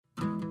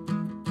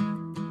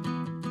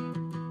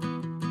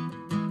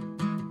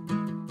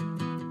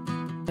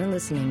for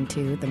listening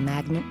to the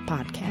Magnet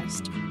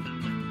Podcast.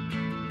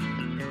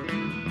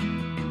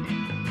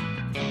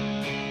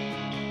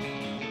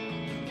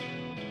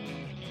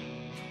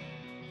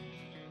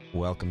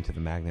 Welcome to the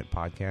Magnet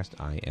Podcast.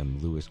 I am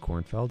Louis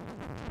Kornfeld.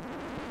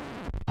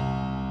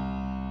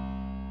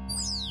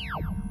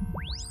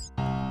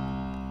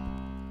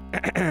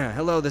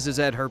 Hello, this is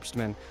Ed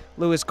Herbstman.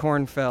 Louis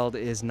Kornfeld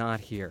is not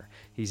here.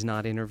 He's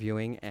not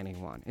interviewing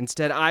anyone.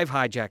 Instead, I've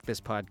hijacked this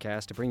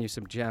podcast to bring you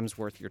some gems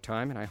worth your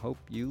time, and I hope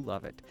you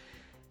love it.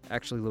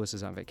 Actually, Louis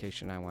is on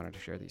vacation. I wanted to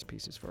share these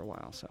pieces for a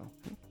while, so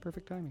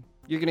perfect timing.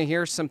 You're going to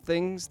hear some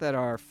things that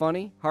are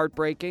funny,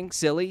 heartbreaking,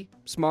 silly,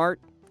 smart,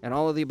 and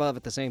all of the above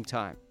at the same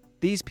time.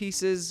 These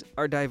pieces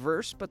are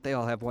diverse, but they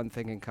all have one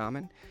thing in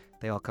common.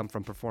 They all come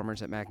from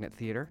performers at Magnet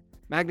Theater.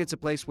 Magnet's a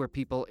place where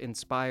people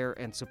inspire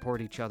and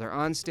support each other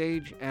on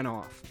stage and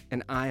off,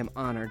 and I am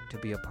honored to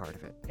be a part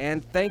of it.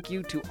 And thank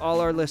you to all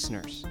our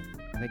listeners.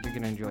 I think you're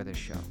going to enjoy this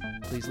show.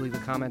 Please leave a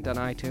comment on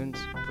iTunes.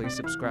 Please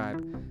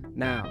subscribe.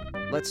 Now,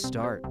 let's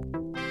start.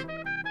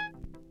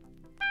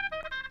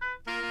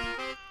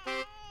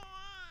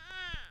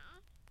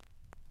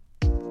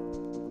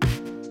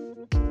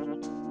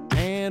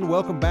 And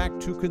welcome back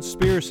to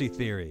Conspiracy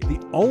Theory,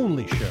 the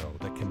only show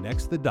that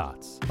connects the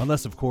dots.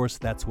 Unless, of course,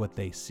 that's what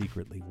they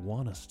secretly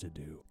want us to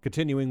do.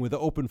 Continuing with the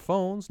open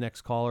phones,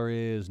 next caller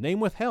is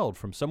name withheld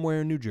from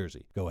somewhere in New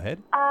Jersey. Go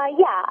ahead.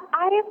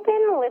 I've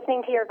been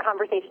listening to your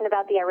conversation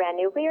about the Iran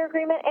nuclear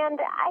agreement, and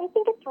I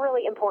think it's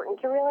really important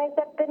to realize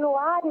that Bin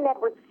Laden,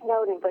 Edward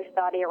Snowden, Bush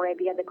Saudi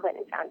Arabia, the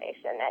Clinton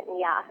Foundation,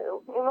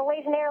 Netanyahu,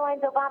 Malaysian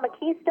Airlines, Obama,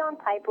 Keystone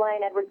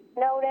Pipeline, Edward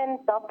Snowden,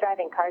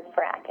 self-driving cars,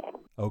 fracking.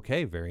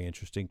 Okay, very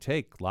interesting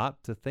take.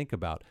 Lot to think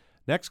about.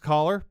 Next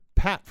caller,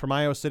 Pat from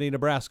Iowa City,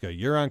 Nebraska.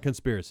 You're on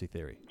Conspiracy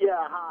Theory.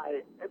 Yeah,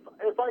 hi.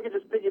 If I could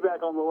just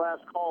piggyback on the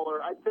last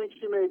caller, I think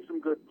she made some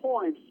good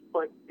points,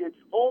 but it's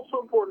also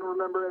important to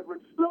remember Edward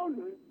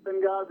Snowden,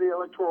 Benghazi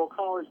Electoral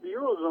College, the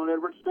Eurozone,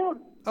 Edward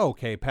Snowden.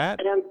 Okay, Pat.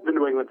 And the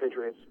New England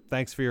Patriots.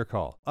 Thanks for your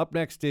call. Up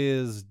next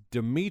is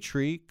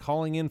Dimitri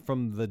calling in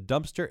from the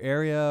dumpster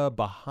area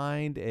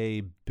behind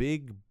a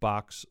big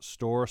box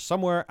store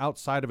somewhere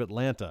outside of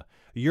Atlanta.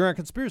 You're on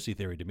Conspiracy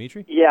Theory,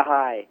 Dimitri. Yeah,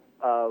 hi.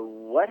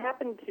 What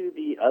happened to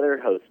the other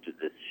host of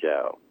this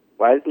show?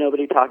 Why is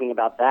nobody talking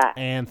about that?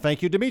 And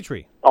thank you,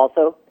 Dimitri.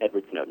 Also,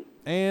 Edward Snowden.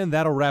 And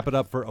that'll wrap it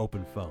up for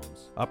Open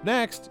Phones. Up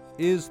next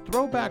is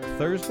Throwback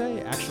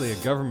Thursday, actually a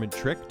government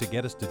trick to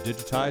get us to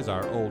digitize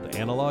our old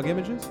analog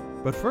images.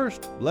 But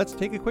first, let's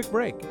take a quick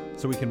break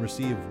so we can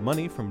receive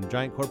money from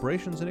giant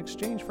corporations in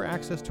exchange for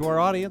access to our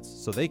audience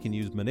so they can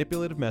use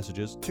manipulative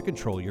messages to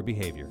control your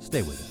behavior.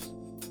 Stay with us.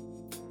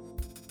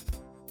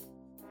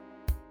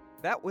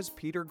 That was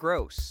Peter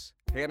Gross,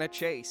 Hannah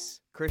Chase,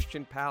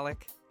 Christian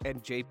Palick,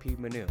 and J.P.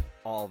 Manu.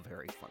 All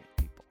very funny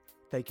people.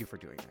 Thank you for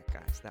doing that,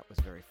 guys. That was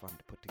very fun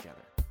to put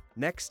together.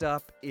 Next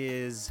up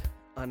is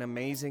an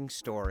amazing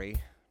story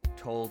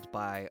told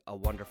by a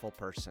wonderful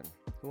person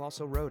who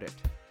also wrote it,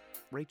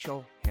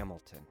 Rachel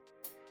Hamilton.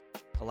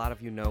 A lot of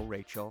you know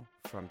Rachel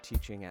from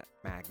teaching at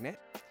Magnet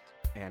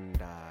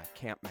and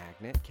Camp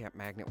Magnet. Camp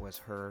Magnet was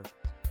her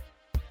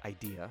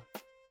idea,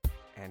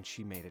 and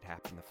she made it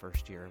happen the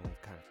first year, and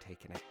we've kind of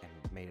taken it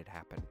and made it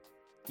happen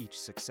each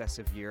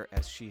successive year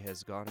as she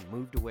has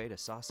moved away to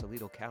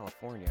Sausalito,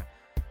 California,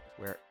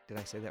 where, did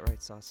I say that right?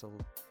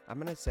 I'm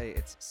going to say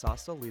it's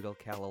Sausalito,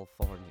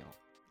 California.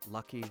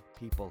 Lucky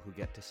people who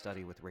get to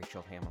study with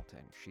Rachel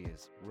Hamilton. She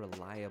is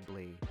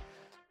reliably,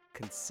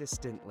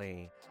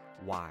 consistently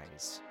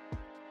wise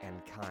and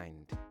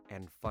kind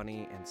and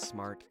funny and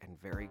smart and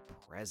very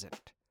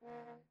present.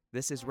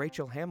 This is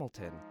Rachel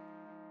Hamilton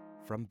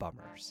from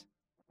Bummers.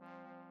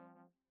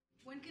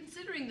 When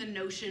considering the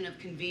notion of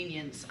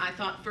convenience, I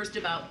thought first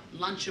about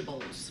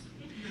Lunchables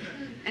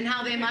and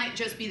how they might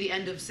just be the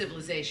end of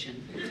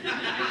civilization.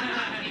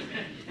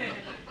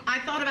 I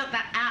thought about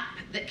that app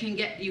that can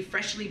get you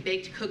freshly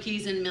baked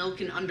cookies and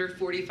milk in under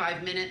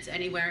 45 minutes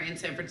anywhere in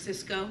San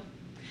Francisco.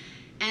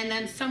 And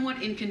then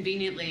somewhat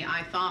inconveniently,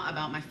 I thought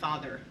about my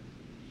father.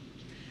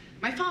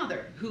 My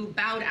father, who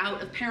bowed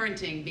out of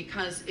parenting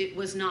because it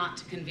was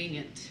not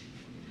convenient.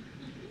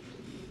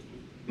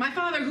 My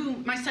father, who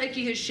my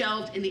psyche has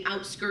shelved in the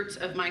outskirts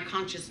of my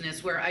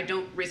consciousness where I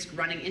don't risk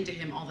running into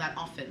him all that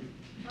often.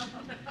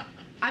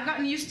 I've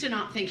gotten used to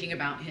not thinking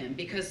about him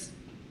because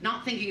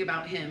not thinking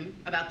about him,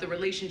 about the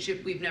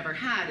relationship we've never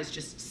had, is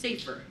just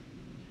safer.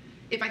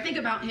 If I think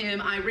about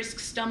him, I risk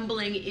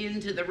stumbling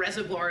into the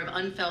reservoir of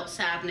unfelt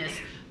sadness,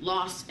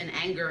 loss, and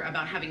anger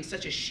about having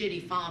such a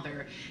shitty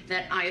father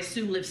that I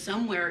assume lives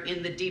somewhere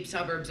in the deep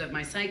suburbs of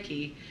my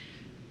psyche.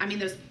 I mean,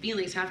 those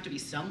feelings have to be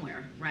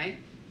somewhere, right?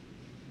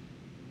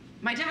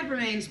 My dad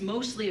remains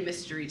mostly a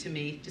mystery to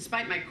me,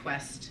 despite my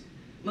quest,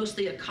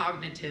 mostly a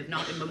cognitive,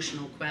 not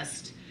emotional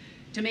quest,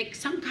 to make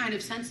some kind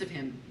of sense of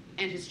him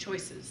and his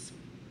choices.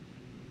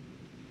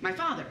 My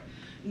father,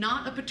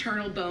 not a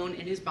paternal bone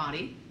in his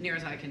body, near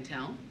as I can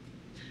tell.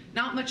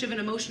 Not much of an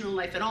emotional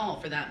life at all,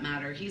 for that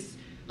matter. He's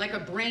like a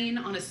brain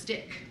on a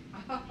stick.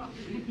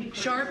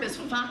 Sharp as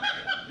fuck.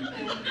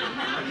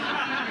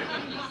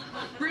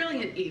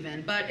 Brilliant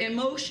even, but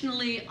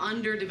emotionally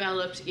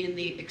underdeveloped in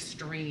the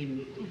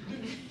extreme.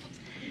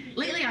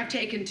 Lately, I've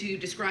taken to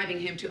describing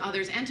him to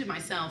others and to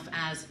myself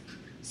as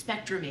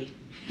spectrum-y.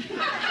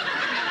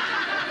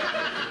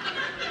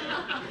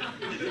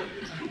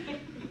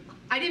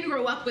 I didn't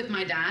grow up with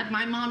my dad.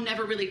 My mom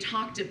never really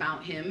talked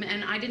about him,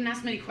 and I didn't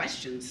ask many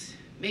questions.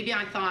 Maybe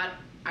I thought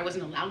I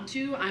wasn't allowed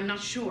to, I'm not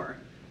sure.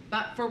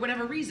 But for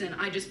whatever reason,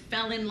 I just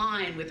fell in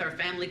line with our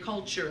family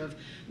culture of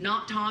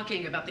not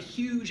talking about the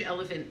huge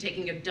elephant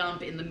taking a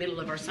dump in the middle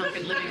of our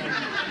sunken living room.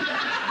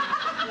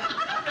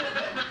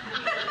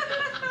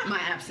 My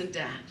absent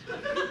dad.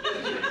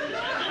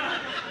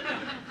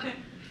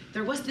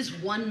 There was this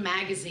one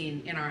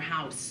magazine in our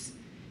house,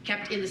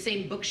 kept in the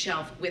same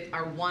bookshelf with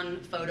our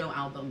one photo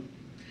album.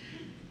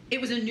 It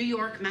was a New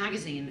York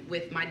magazine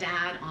with my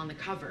dad on the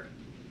cover.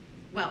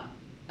 Well,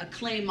 a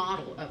clay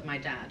model of my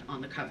dad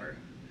on the cover.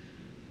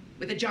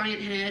 With a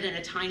giant head and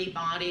a tiny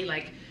body,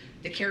 like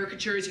the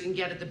caricatures you can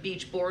get at the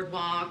beach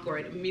boardwalk or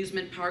at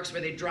amusement parks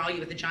where they draw you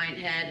with a giant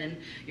head and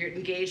you're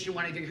engaged in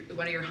one of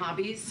your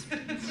hobbies.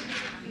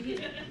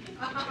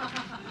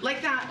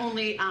 Like that,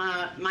 only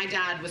my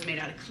dad was made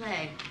out of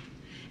clay.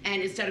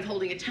 And instead of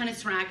holding a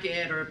tennis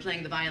racket or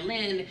playing the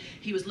violin,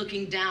 he was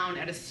looking down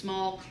at a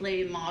small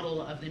clay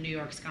model of the New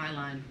York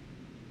skyline.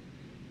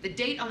 The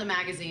date on the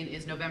magazine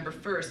is November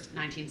 1st,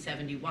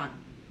 1971.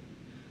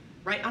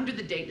 Right under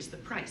the date is the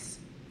price,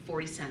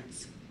 40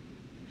 cents.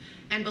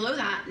 And below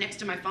that, next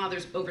to my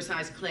father's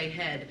oversized clay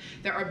head,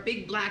 there are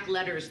big black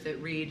letters that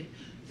read,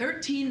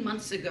 13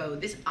 months ago,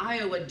 this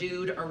Iowa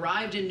dude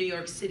arrived in New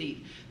York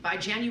City. By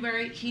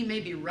January, he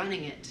may be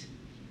running it.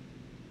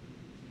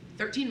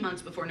 13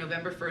 months before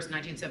November 1st,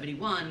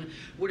 1971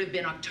 would have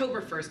been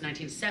October 1st,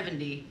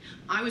 1970.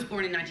 I was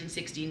born in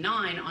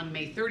 1969 on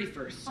May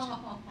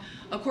 31st.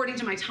 According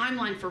to my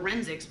timeline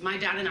forensics, my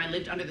dad and I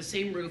lived under the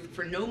same roof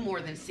for no more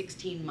than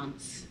 16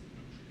 months.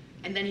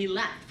 And then he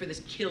left for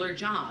this killer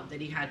job that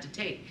he had to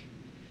take.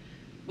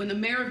 When the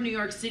mayor of New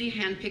York City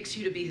handpicks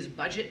you to be his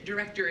budget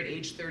director at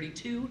age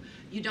 32,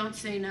 you don't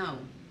say no.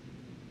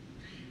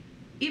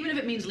 Even if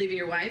it means leaving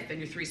your wife and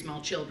your 3 small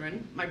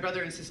children, my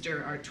brother and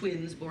sister are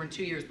twins born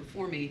 2 years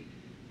before me,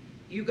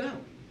 you go.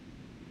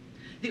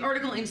 The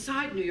article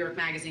inside New York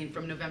Magazine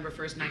from November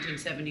 1st,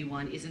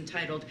 1971 is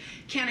entitled,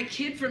 Can a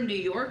kid from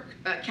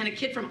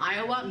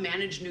Iowa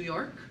manage New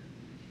York?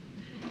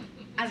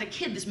 As a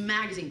kid, this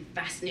magazine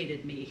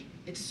fascinated me.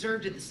 It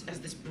served as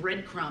this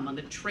breadcrumb on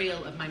the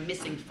trail of my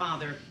missing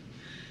father.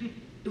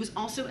 It was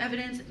also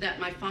evidence that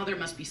my father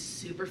must be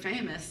super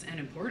famous and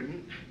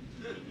important.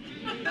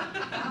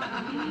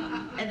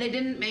 And they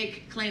didn't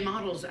make clay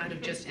models out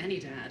of just any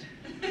dad.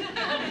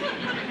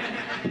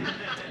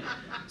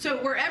 So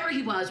wherever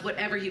he was,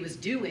 whatever he was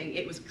doing,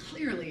 it was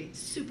clearly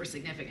super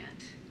significant.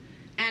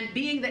 And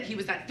being that he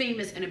was that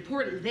famous and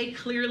important, they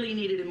clearly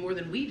needed him more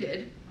than we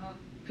did,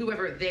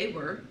 whoever they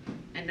were,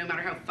 and no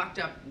matter how fucked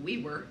up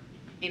we were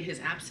in his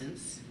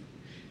absence.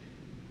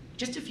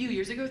 Just a few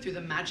years ago, through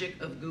the magic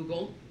of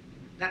Google,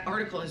 that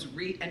article has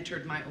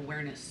re-entered my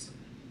awareness.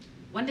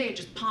 One day it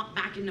just popped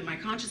back into my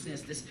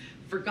consciousness, this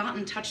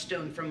forgotten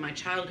touchstone from my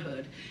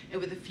childhood, and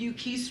with a few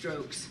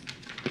keystrokes,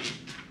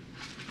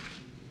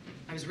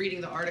 I was reading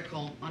the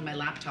article on my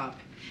laptop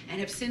and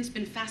have since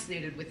been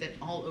fascinated with it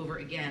all over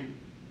again.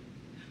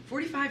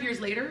 45 years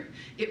later,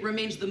 it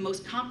remains the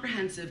most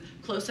comprehensive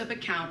close-up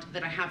account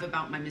that I have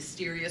about my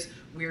mysterious,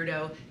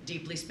 weirdo,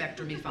 deeply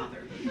spectrum-y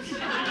father.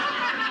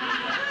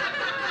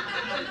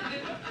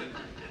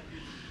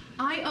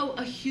 I owe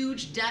a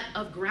huge debt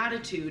of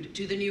gratitude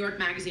to the New York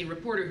Magazine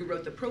reporter who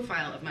wrote the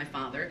profile of my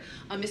father,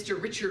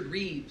 Mr. Richard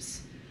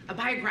Reeves, a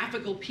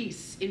biographical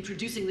piece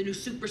introducing the new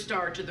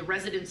superstar to the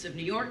residents of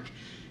New York,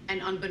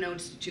 and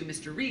unbeknownst to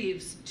Mr.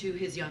 Reeves, to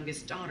his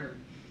youngest daughter.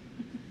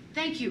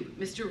 Thank you,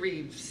 Mr.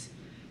 Reeves,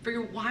 for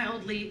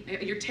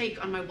your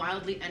take on my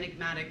wildly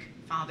enigmatic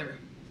father.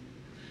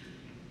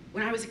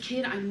 When I was a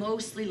kid, I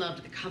mostly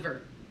loved the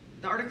cover.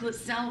 The article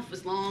itself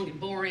was long and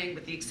boring,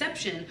 with the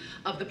exception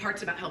of the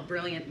parts about how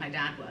brilliant my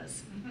dad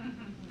was.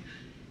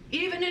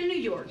 Even in New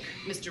York,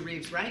 Mr.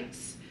 Reeves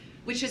writes,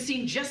 which has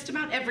seen just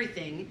about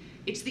everything,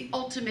 it's the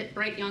ultimate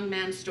bright young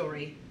man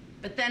story.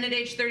 But then at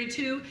age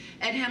 32,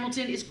 Ed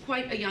Hamilton is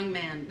quite a young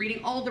man,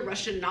 reading all the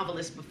Russian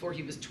novelists before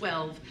he was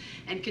 12,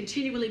 and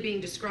continually being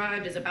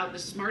described as about the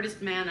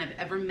smartest man I've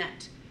ever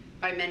met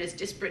by men as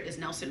disparate as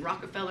Nelson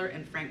Rockefeller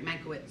and Frank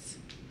Mankiewicz.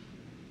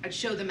 I'd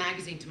show the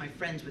magazine to my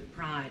friends with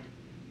pride.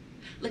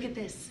 Look at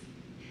this.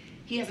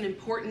 He has an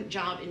important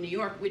job in New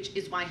York, which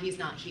is why he's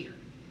not here.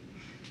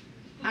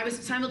 I was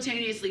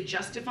simultaneously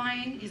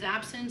justifying his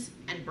absence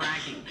and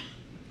bragging.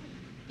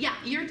 Yeah,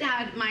 your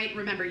dad might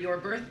remember your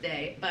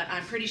birthday, but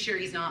I'm pretty sure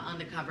he's not on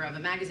the cover of a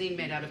magazine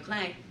made out of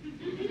clay.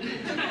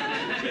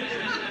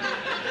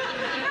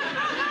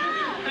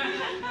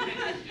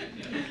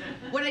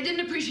 What I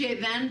didn't appreciate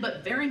then,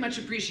 but very much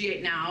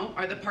appreciate now,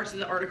 are the parts of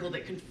the article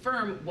that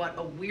confirm what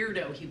a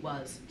weirdo he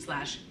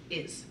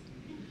was/is.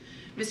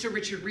 Mr.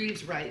 Richard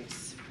Reeves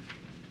writes,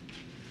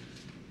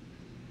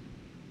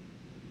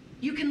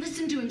 You can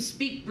listen to him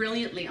speak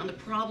brilliantly on the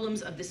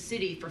problems of the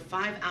city for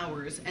 5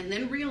 hours and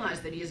then realize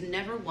that he has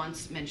never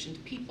once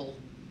mentioned people.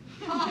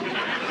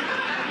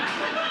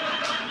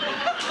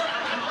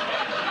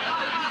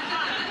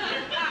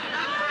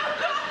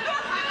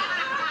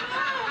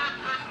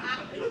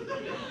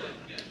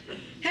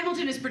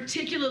 Hamilton is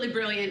particularly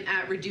brilliant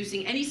at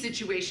reducing any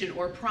situation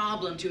or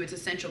problem to its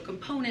essential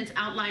components,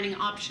 outlining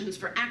options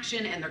for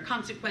action and their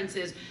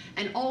consequences,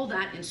 and all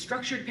that in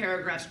structured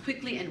paragraphs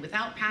quickly and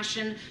without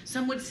passion,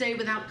 some would say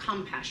without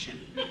compassion.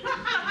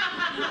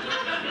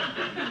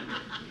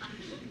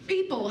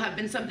 People have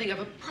been something of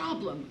a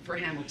problem for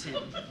Hamilton.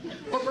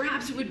 Or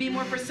perhaps it would be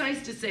more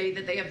precise to say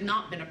that they have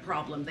not been a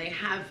problem. They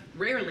have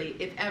rarely,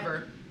 if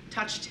ever,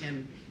 touched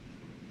him.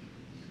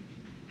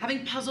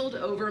 Having puzzled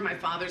over my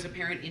father's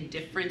apparent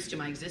indifference to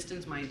my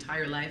existence my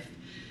entire life,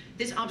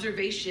 this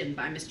observation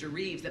by Mr.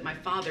 Reeves that my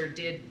father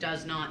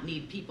does not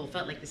need people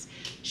felt like this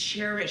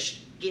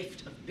cherished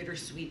gift of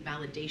bittersweet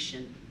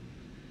validation.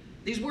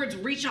 These words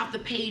reach off the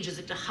page as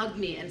if to hug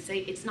me and say,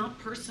 it's not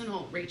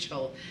personal,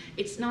 Rachel.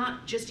 It's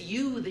not just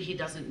you that he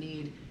doesn't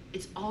need,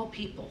 it's all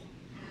people.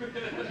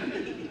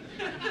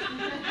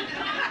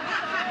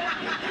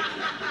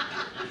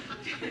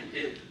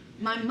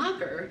 My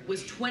mother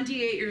was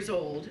 28 years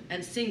old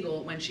and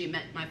single when she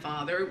met my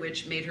father,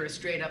 which made her a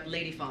straight-up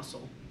lady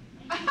fossil.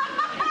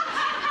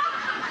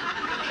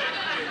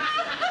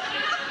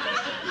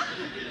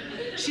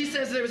 She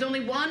says there was only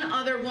one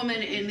other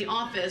woman in the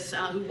office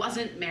who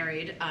wasn't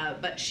married,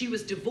 but she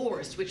was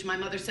divorced, which my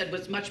mother said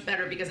was much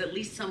better because at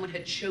least someone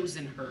had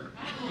chosen her.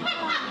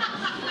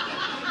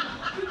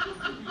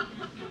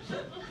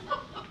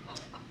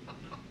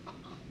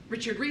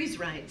 Richard Reeves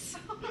writes,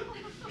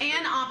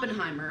 Anne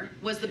Oppenheimer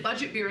was the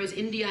Budget Bureau's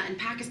India and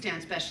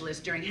Pakistan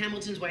specialist during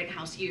Hamilton's White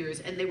House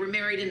years, and they were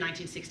married in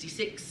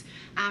 1966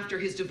 after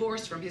his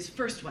divorce from his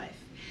first wife.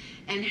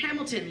 And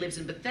Hamilton lives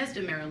in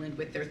Bethesda, Maryland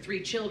with their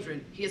 3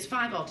 children. He has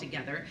 5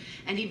 altogether,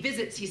 and he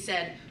visits, he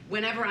said,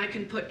 whenever I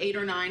can put 8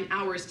 or 9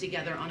 hours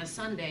together on a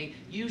Sunday,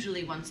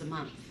 usually once a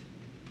month.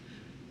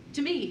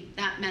 To me,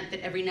 that meant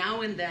that every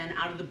now and then,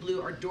 out of the blue,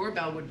 our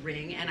doorbell would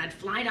ring, and I'd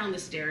fly down the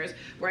stairs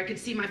where I could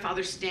see my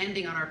father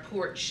standing on our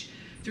porch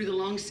through the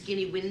long,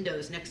 skinny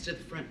windows next to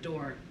the front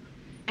door.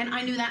 And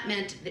I knew that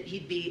meant that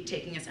he'd be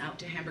taking us out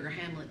to Hamburger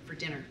Hamlet for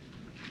dinner.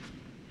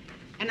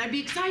 And I'd be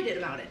excited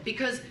about it,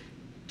 because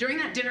during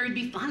that dinner, he'd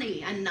be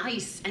funny and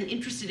nice and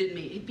interested in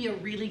me. He'd be a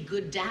really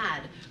good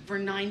dad for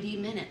 90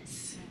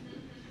 minutes.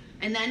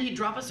 And then he'd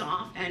drop us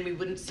off, and we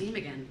wouldn't see him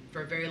again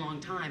for a very long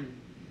time,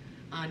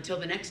 until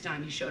the next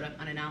time he showed up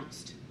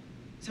unannounced.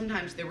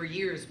 Sometimes there were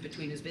years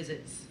between his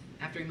visits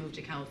after he moved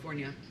to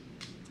California.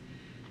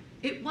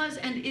 It was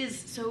and is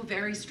so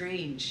very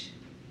strange.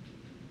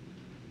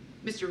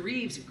 Mr.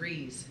 Reeves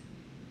agrees.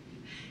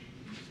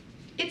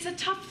 It's a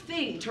tough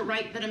thing to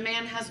write that a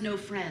man has no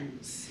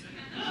friends.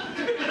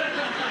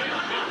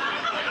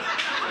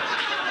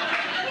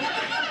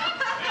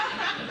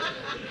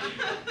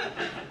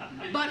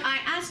 But I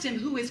asked him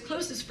who his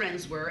closest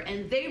friends were,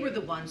 and they were the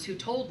ones who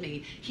told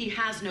me he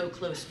has no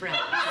close friends.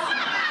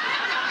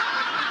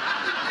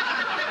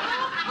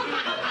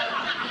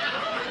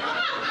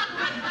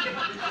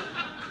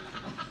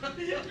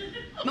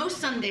 Most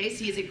Sundays,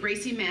 he is at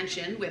Gracie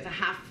Mansion with a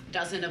half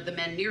dozen of the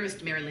men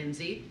nearest Mayor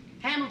Lindsay.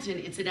 Hamilton,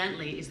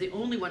 incidentally, is the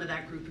only one of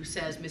that group who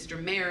says Mr.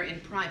 Mayor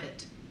in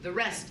private. The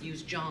rest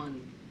use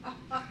John.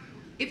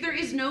 If there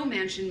is no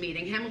mansion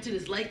meeting, Hamilton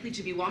is likely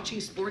to be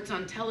watching sports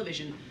on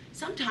television,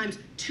 sometimes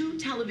 2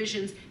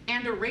 televisions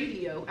and a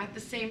radio at the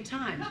same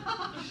time.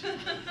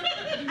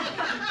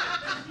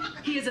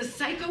 He is a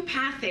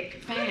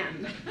psychopathic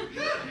fan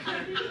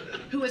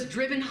who has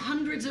driven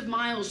hundreds of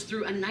miles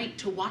through a night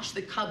to watch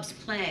the Cubs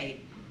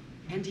play,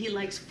 and he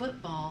likes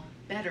football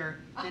better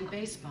than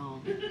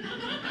baseball.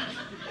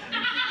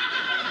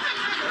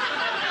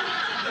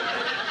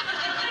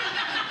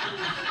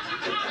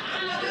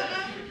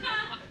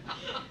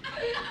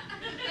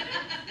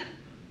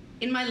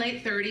 In my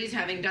late 30s,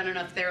 having done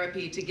enough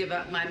therapy to give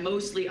up my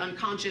mostly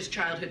unconscious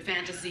childhood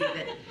fantasy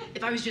that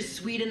if I was just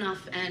sweet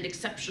enough and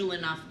exceptional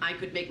enough, I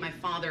could make my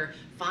father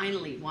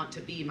finally want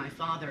to be my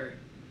father,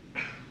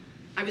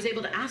 I was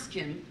able to ask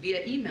him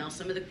via email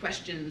some of the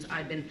questions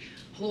I'd been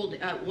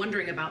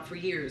wondering about for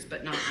years,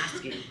 but not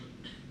asking.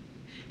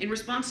 In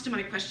response to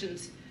my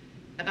questions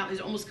about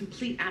his almost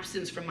complete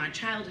absence from my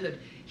childhood,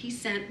 he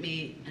sent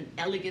me an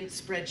elegant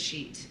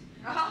spreadsheet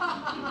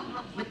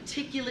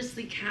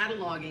meticulously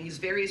cataloging his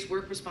various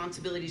work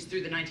responsibilities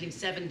through the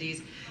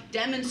 1970s,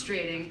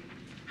 demonstrating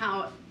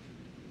how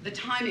the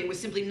timing was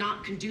simply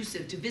not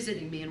conducive to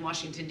visiting me in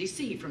Washington,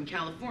 D.C. from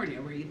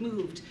California, where he'd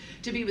moved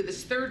to be with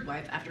his 3rd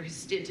wife after his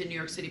stint in New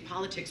York City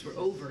politics were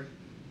over.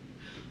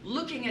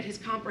 Looking at his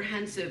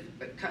comprehensive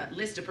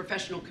list of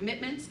professional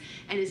commitments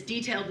and his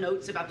detailed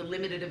notes about the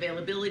limited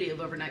availability of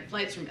overnight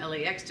flights from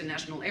LAX to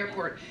National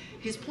Airport,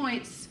 his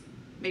points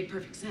made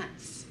perfect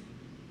sense.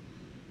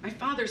 My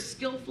father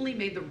skillfully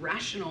made the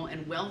rational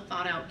and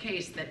well-thought-out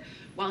case that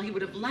while he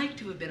would have liked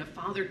to have been a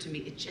father to me,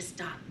 it just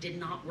did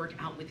not work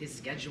out with his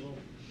schedule.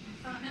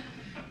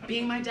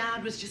 Being my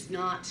dad was just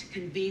not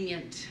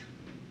convenient.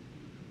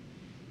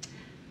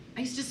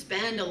 I used to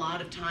spend a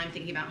lot of time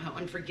thinking about how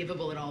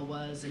unforgivable it all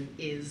was and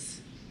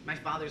is, my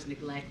father's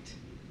neglect.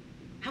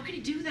 How could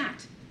he do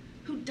that?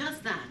 Who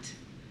does that?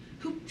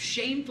 Who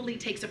shamefully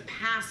takes a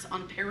pass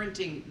on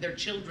parenting their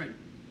children?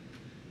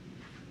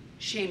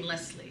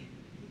 Shamelessly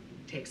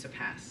takes a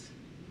pass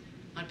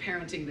on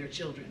parenting their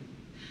children.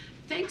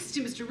 Thanks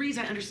to Mr. Rees,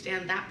 I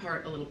understand that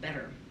part a little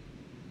better.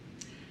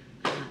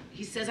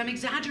 He says, I'm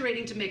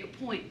exaggerating to make a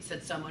point,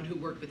 said someone who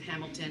worked with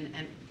Hamilton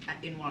and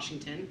in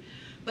Washington.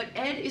 But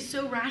Ed is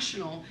so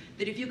rational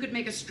that if you could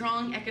make a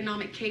strong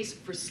economic case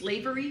for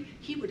slavery,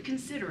 he would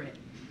consider it.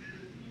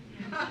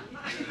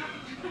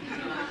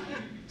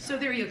 So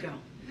there you go.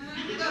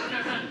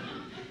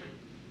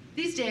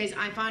 These days,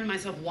 I find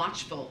myself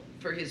watchful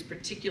for his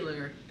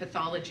particular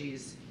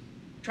pathologies,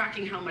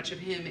 tracking how much of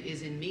him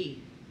is in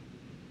me.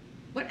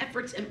 What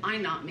efforts am I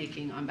not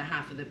making on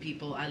behalf of the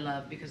people I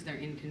love because they're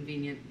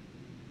inconvenient?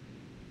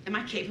 Am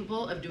I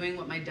capable of doing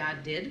what my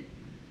dad did?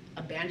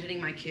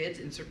 Abandoning my kids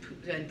in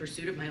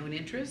pursuit of my own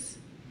interests?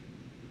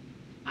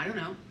 I don't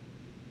know.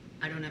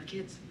 I don't have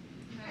kids.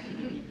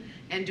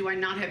 And do I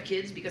not have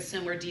kids because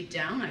somewhere deep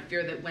down I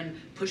fear that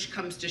when push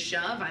comes to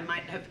shove, I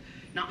might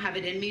not have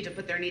it in me to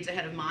put their needs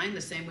ahead of mine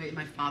the same way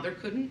my father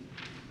couldn't?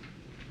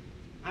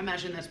 I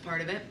imagine that's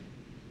part of it.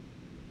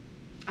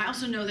 I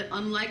also know that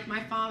unlike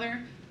my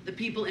father, the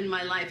people in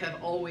my life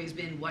have always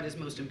been what is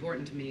most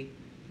important to me,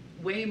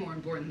 way more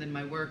important than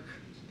my work.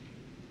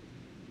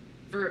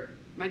 For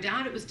my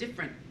dad, it was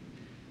different.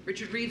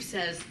 Richard Reeves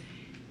says,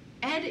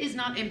 Ed is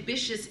not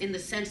ambitious in the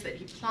sense that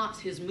he plots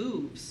his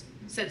moves,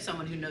 said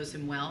someone who knows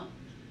him well.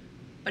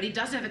 But he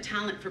does have a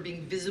talent for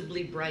being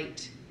visibly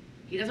bright.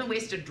 He doesn't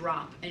waste a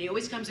drop, and he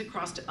always comes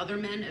across to other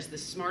men as the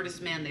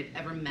smartest man they've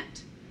ever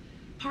met.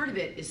 Part of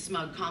it is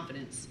smug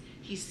confidence.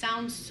 He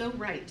sounds so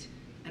right,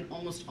 and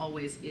almost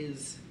always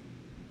is.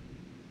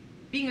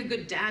 Being a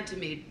good dad to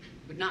me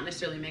would not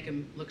necessarily make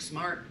him look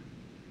smart.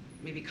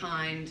 Maybe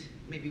kind,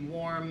 maybe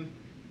warm,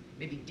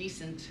 maybe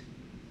decent,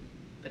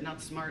 but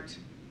not smart.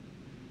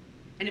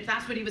 And if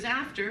that's what he was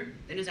after,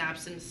 then his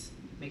absence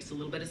makes a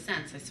little bit of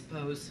sense, I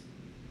suppose.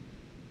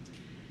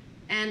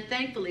 And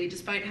thankfully,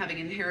 despite having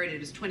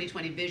inherited his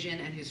 20/20 vision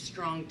and his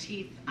strong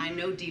teeth, I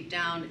know deep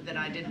down that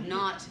I did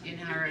not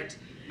inherit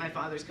my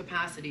father's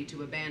capacity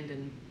to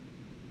abandon.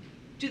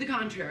 To the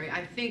contrary,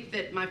 I think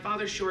that my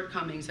father's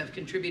shortcomings have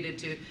contributed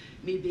to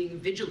me being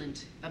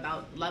vigilant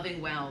about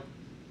loving well,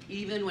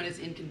 even when it's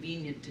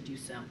inconvenient to do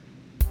so.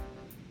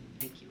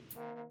 Thank you.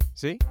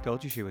 See?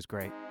 Told you she was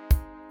great.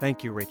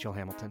 Thank you, Rachel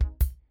Hamilton.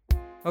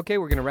 Okay,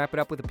 we're going to wrap it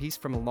up with a piece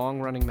from a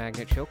long-running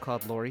Magnet show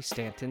called Laurie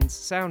Stanton's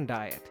Sound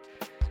Diet.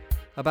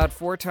 About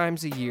 4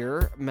 times a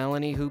year,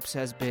 Melanie Hoops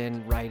has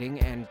been writing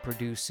and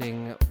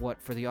producing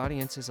what for the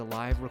audience is a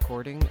live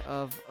recording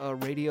of a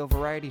radio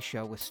variety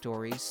show with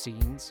stories,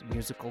 scenes,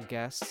 musical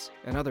guests,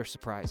 and other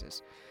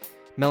surprises.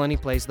 Melanie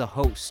plays the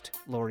host,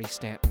 Laurie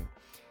Stanton.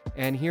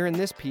 And here in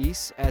this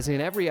piece, as in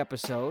every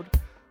episode,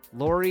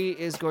 Laurie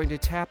is going to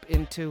tap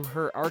into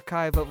her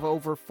archive of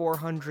over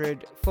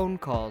 400 phone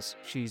calls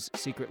she's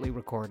secretly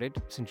recorded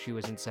since she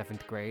was in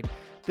 7th grade.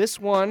 This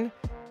one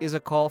is a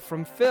call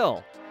from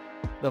Phil.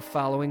 The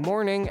following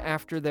morning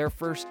after their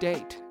first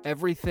date,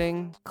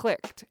 everything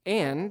clicked,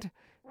 and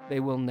they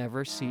will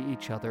never see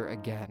each other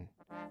again.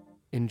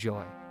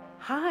 Enjoy.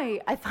 Hi,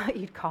 I thought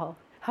you'd call.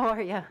 How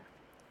are you?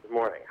 Good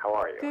morning. How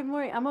are you? Good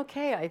morning. I'm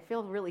okay. I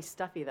feel really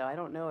stuffy, though. I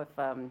don't know if,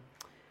 I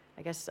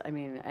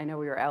know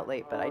we were out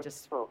late, but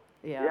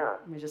yeah.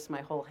 I mean, just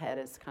my whole head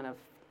is kind of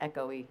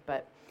echoey,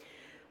 but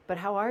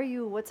how are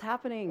you? What's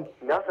happening?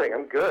 Nothing.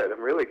 I'm good.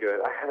 I'm really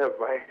good. I don't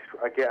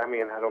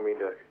mean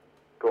to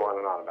go on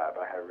and on about it,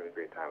 but I had a really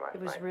great time last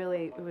night.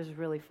 It was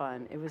really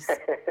fun. It was...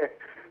 It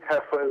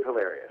was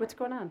hilarious. What's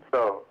going on?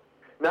 So,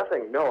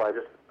 nothing. No, I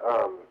just,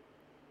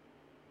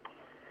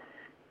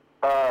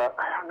 I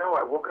don't know.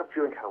 I woke up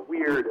feeling kind of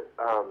weird.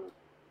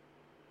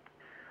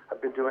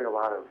 I've been doing a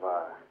lot of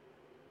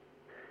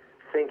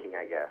thinking,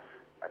 I guess.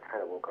 I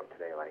kind of woke up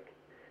today,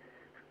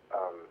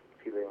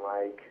 feeling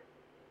like,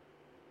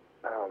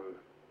 I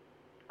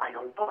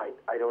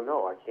don't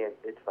know. I can't,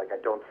 it's like I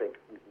don't think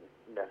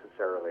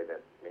necessarily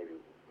that maybe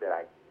that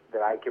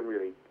I can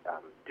really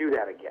do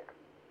that again,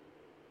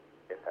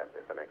 if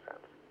that makes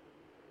sense.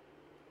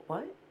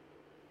 What?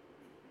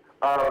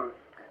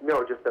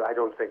 No, just that I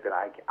don't think that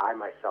I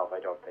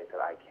don't think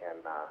that I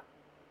can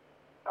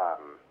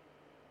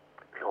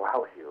go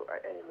out with you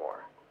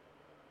anymore.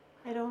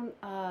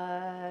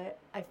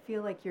 I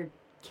feel like you're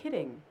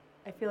kidding.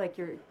 I feel like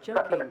you're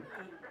joking.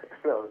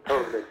 No, it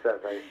totally makes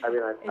sense.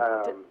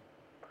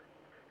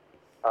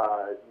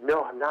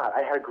 No, I'm not.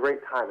 I had a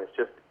great time. It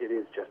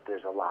is just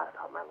there's a lot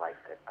about my life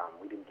that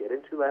we didn't get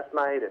into last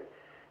night, and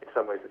in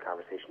some ways the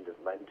conversation just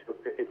led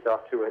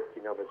itself to it.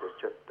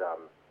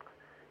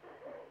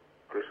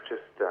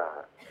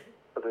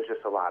 But there's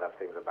just a lot of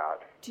things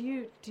about. Do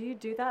you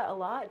do that a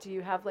lot? Do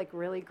you have like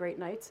really great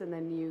nights and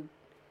then you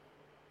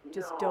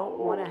just don't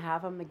want to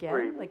have them again?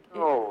 Bree, Like,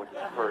 no,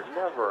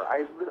 never.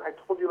 I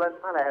told you last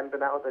night I hadn't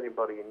been out with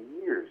anybody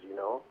in years, you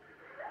know?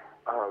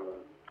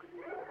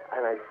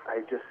 And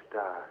I just,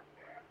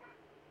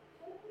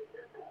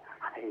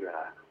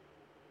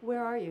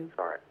 where are you?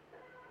 Sorry.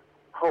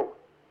 Home.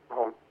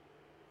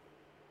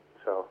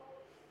 So,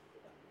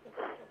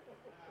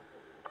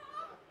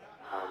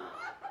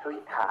 so yeah,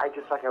 I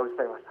just, like I was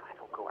saying last night, I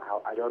don't go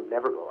out. I don't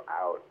never go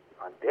out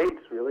on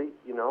dates, really,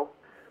 you know,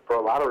 for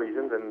a lot of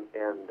reasons, and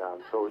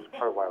so it was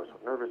part of why I was so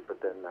nervous, but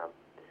then,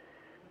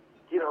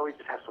 you know, we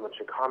just have so much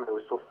in common. It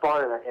was so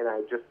fun, and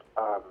I just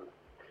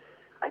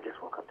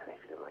woke up today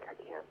feeling like I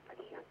can't,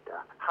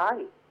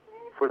 hi,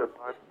 for the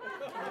bunny.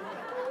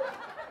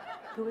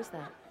 Who is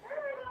that?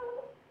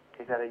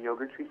 Is that a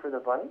yogurt treat for the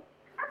bunny?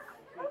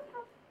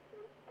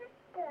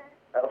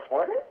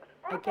 What?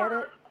 I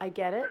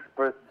get it.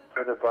 For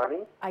the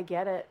bunny? I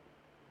get it.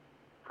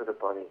 For the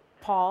bunny.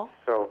 Paul?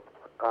 So,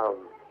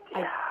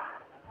 yeah.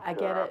 I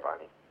get it.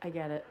 Bunny. I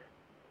get it.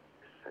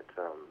 It's,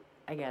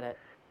 I get it.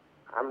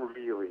 I'm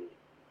really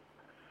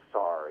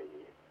sorry.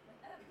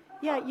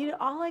 Yeah, you know,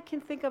 all I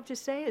can think of to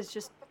say is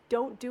just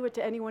don't do it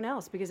to anyone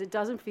else because it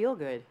doesn't feel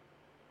good.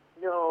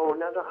 No,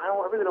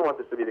 I really don't want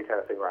this to be the kind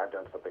of thing where I've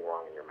done something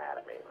wrong and you're mad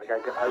at me. Like,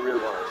 I really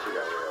want to see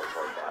that real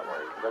that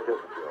way.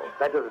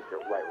 That doesn't feel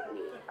right with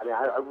me. I mean,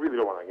 I really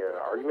don't want to get in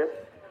an argument.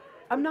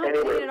 I'm not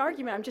getting an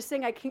argument. I'm just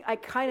saying I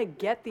kind of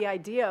get the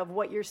idea of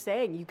what you're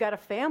saying. You've got a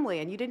family,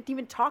 and you didn't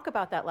even talk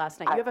about that last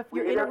night.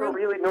 You're in a room.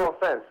 Really, no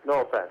offense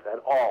at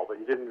all. But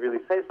you didn't really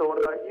say so.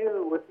 What about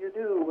you? What do you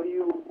do? Who do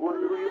you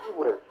live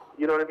with?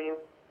 You know what I mean?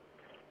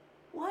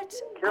 What?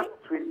 Careful,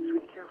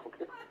 sweetie, careful.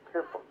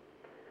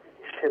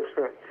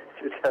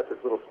 She's got this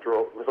little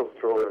stroller.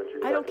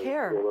 I don't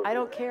care.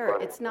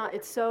 Funny. It's not.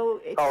 It's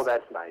so. Oh,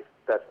 that's nice.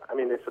 I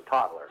mean, it's a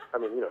toddler. I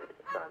mean, you know,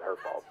 it's not her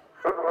fault.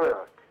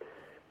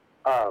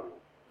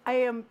 I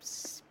am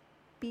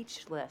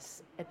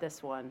speechless at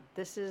this one.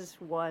 This is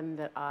one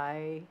that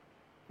I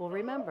will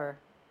remember.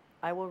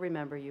 I will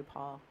remember you,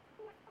 Paul.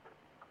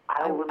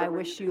 I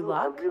wish you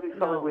luck. I really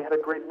felt like we had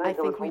a great night.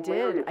 I think we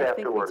did.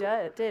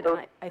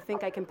 And I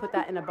think I can put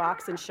that in a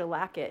box and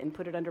shellac it and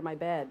put it under my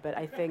bed. But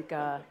I think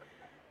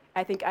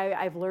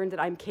I've learned that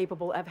I'm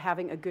capable of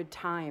having a good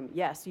time.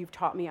 Yes, you've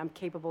taught me I'm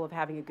capable of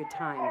having a good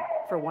time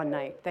for one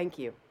night. Thank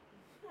you.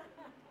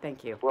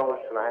 Well,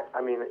 listen,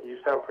 I mean, you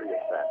sound pretty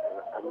upset,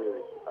 and I'm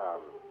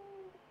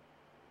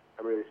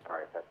really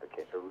sorry if that's the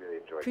case. I really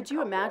enjoyed it. Could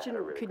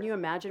you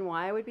imagine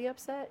why I would be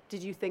upset?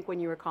 Did you think when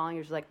you were calling,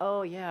 you're just like,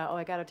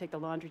 I got to take the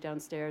laundry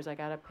downstairs. I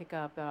got to pick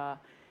up,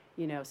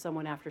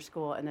 someone after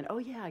school. And then,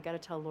 I got to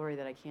tell Lori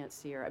that I can't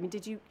see her. I mean,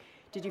 did you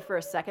for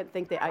a second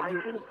think that I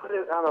didn't put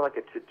it on like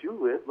a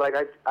to-do list. Like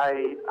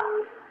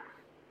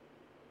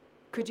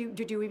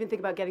Did you even think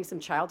about getting some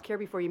childcare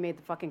before you made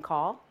the fucking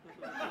call?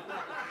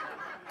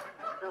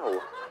 No,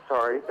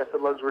 sorry. That's a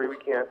luxury we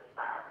can't.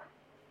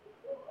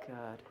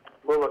 God.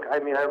 Well, look, I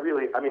mean, now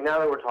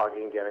that we're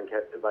talking again, I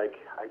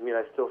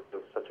still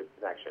feel such a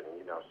connection,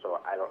 you know, so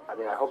I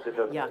hope it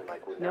doesn't seem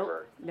like we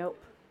never. Nope.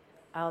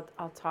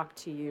 I'll talk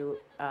to you,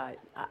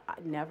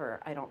 never,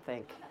 I don't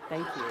think.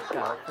 Thank you,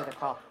 God, for the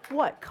call.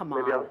 What? Come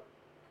on.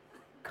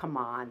 Come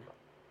on.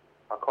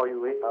 I'll call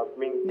you later.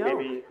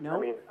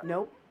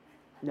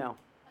 No.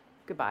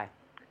 Goodbye.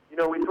 You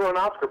know, we throw an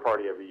Oscar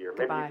party every year.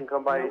 Maybe you can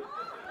come by. No.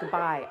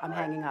 Goodbye. I'm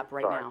hanging up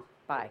right now.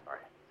 Bye. All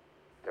right.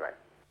 Goodbye.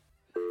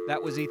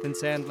 That was Ethan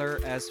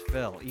Sandler as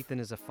Phil. Ethan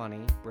is a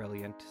funny,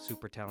 brilliant,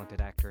 super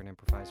talented actor and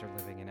improviser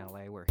living in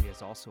LA, where he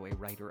is also a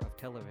writer of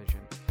television.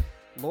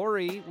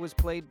 Lori was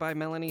played by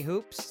Melanie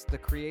Hoops, the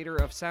creator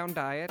of Sound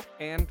Diet,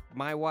 and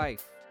my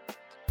wife.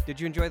 Did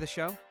you enjoy the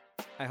show?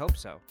 I hope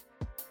so.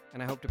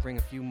 And I hope to bring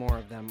a few more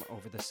of them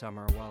over the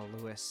summer while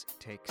Lewis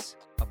takes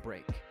a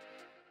break.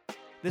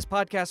 This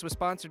podcast was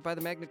sponsored by the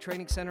Magnet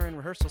Training Center and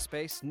Rehearsal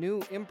Space. New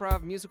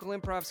improv, musical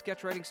improv,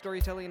 sketch writing,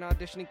 storytelling, and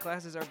auditioning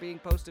classes are being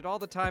posted all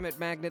the time at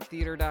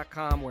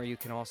magnettheater.com, where you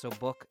can also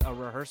book a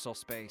rehearsal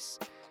space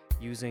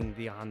using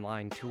the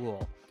online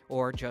tool,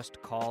 or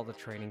just call the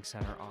Training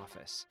Center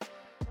office.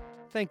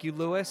 Thank you,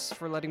 Lewis,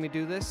 for letting me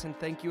do this, and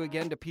thank you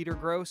again to Peter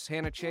Gross,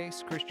 Hannah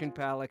Chase, Christian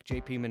Palick,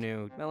 JP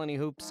Manu, Melanie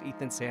Hoops,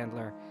 Ethan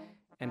Sandler,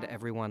 and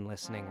everyone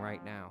listening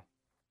right now.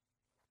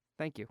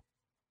 Thank you.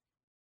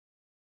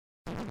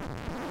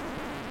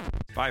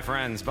 Bye,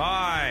 friends.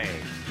 Bye.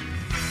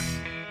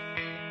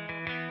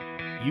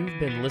 You've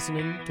been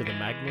listening to the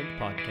Magnet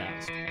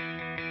Podcast.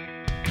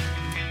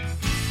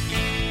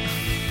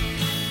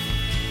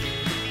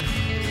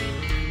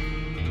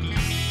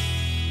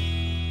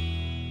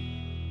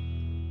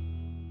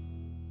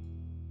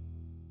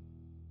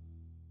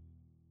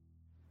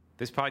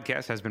 This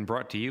podcast has been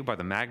brought to you by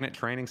the Magnet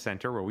Training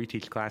Center, where we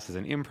teach classes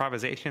in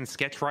improvisation,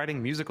 sketch writing,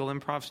 musical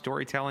improv,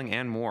 storytelling,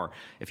 and more.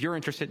 If you're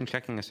interested in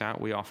checking us out,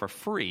 we offer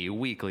free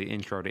weekly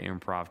intro to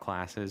improv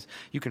classes.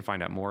 You can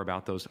find out more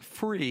about those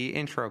free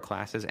intro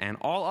classes and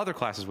all other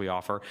classes we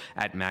offer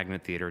at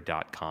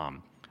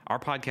magnettheater.com. Our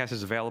podcast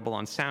is available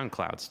on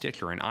SoundCloud,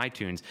 Stitcher, and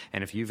iTunes.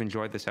 And if you've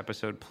enjoyed this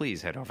episode, please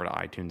head over to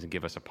iTunes and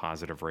give us a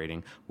positive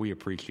rating. We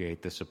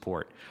appreciate the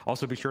support.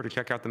 Also, be sure to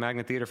check out the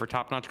Magnet Theater for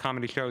top-notch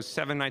comedy shows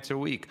 7 nights a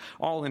week.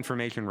 All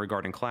information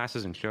regarding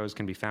classes and shows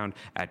can be found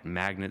at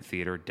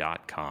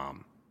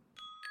magnettheater.com.